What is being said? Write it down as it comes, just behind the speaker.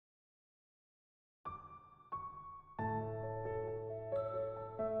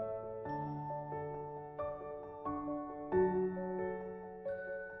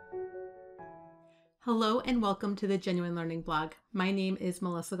Hello and welcome to the Genuine Learning blog. My name is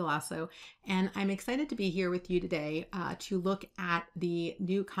Melissa Galasso, and I'm excited to be here with you today to look at the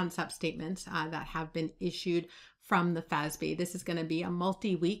new concept statements that have been issued from the FASB. This is going to be a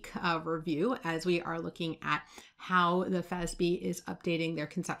multi-week review as we are looking at how the FASB is updating their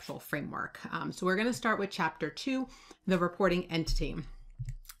conceptual framework. So we're going to start with Chapter 2, the reporting entity.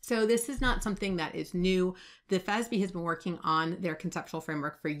 So this is not something that is new. The FASB has been working on their conceptual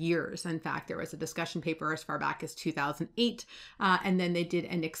framework for years. In fact, there was a discussion paper as far back as 2008, and then they did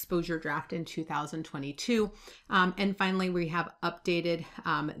an exposure draft in 2022. And finally, we have updated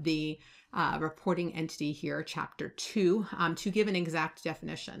the reporting entity here, Chapter 2, to give an exact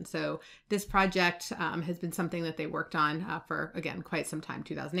definition. So this project has been something that they worked on for, again, quite some time,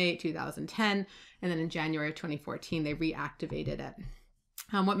 2008, 2010, and then in January of 2014, they reactivated it.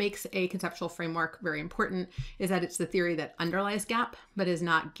 What makes a conceptual framework very important is that it's the theory that underlies GAAP, but is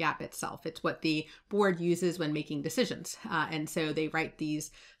not GAAP itself. It's what the board uses when making decisions. And so they write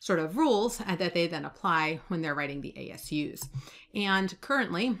these sort of rules that they then apply when they're writing the ASUs. And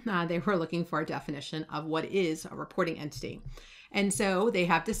currently, they were looking for a definition of what is a reporting entity. And so they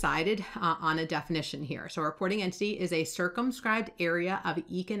have decided on a definition here. So a reporting entity is a circumscribed area of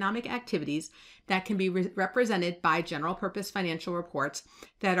economic activities that can be represented by general purpose financial reports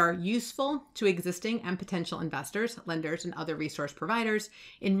that are useful to existing and potential investors, lenders, and other resource providers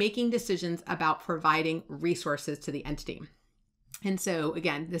in making decisions about providing resources to the entity. And so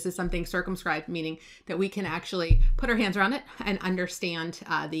again, this is something circumscribed, meaning that we can actually put our hands around it and understand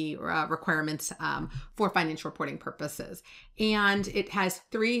the requirements for financial reporting purposes. And it has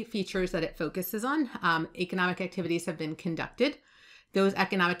three features that it focuses on. Economic activities have been conducted. Those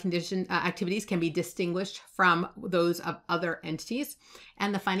economic activities can be distinguished from those of other entities,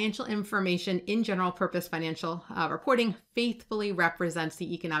 and the financial information in general purpose financial reporting faithfully represents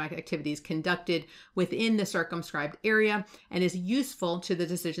the economic activities conducted within the circumscribed area and is useful to the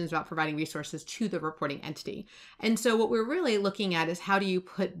decisions about providing resources to the reporting entity. And so what we're really looking at is how do you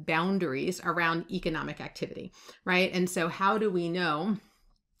put boundaries around economic activity, right? And so how do we know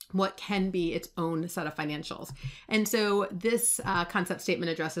what can be its own set of financials? And so this concept statement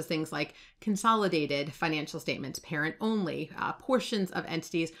addresses things like consolidated financial statements, parent only, portions of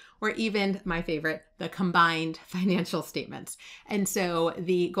entities, or even my favorite, the combined financial statements. And so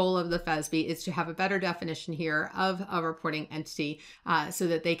the goal of the FASB is to have a better definition here of a reporting entity so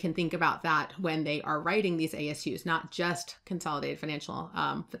that they can think about that when they are writing these ASUs, not just consolidated financial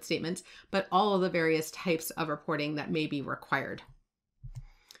statements, but all of the various types of reporting that may be required.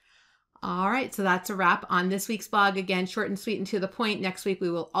 All right, so that's a wrap on this week's blog. Again, short and sweet and to the point. Next week, we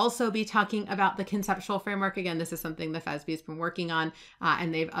will also be talking about the conceptual framework. Again, this is something the FASB has been working on,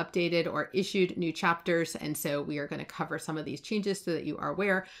 and they've updated or issued new chapters. And so we are going to cover some of these changes so that you are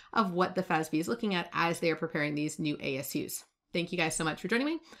aware of what the FASB is looking at as they are preparing these new ASUs. Thank you guys so much for joining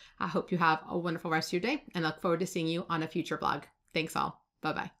me. I hope you have a wonderful rest of your day and look forward to seeing you on a future blog. Thanks all.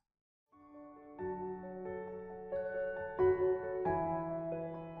 Bye-bye.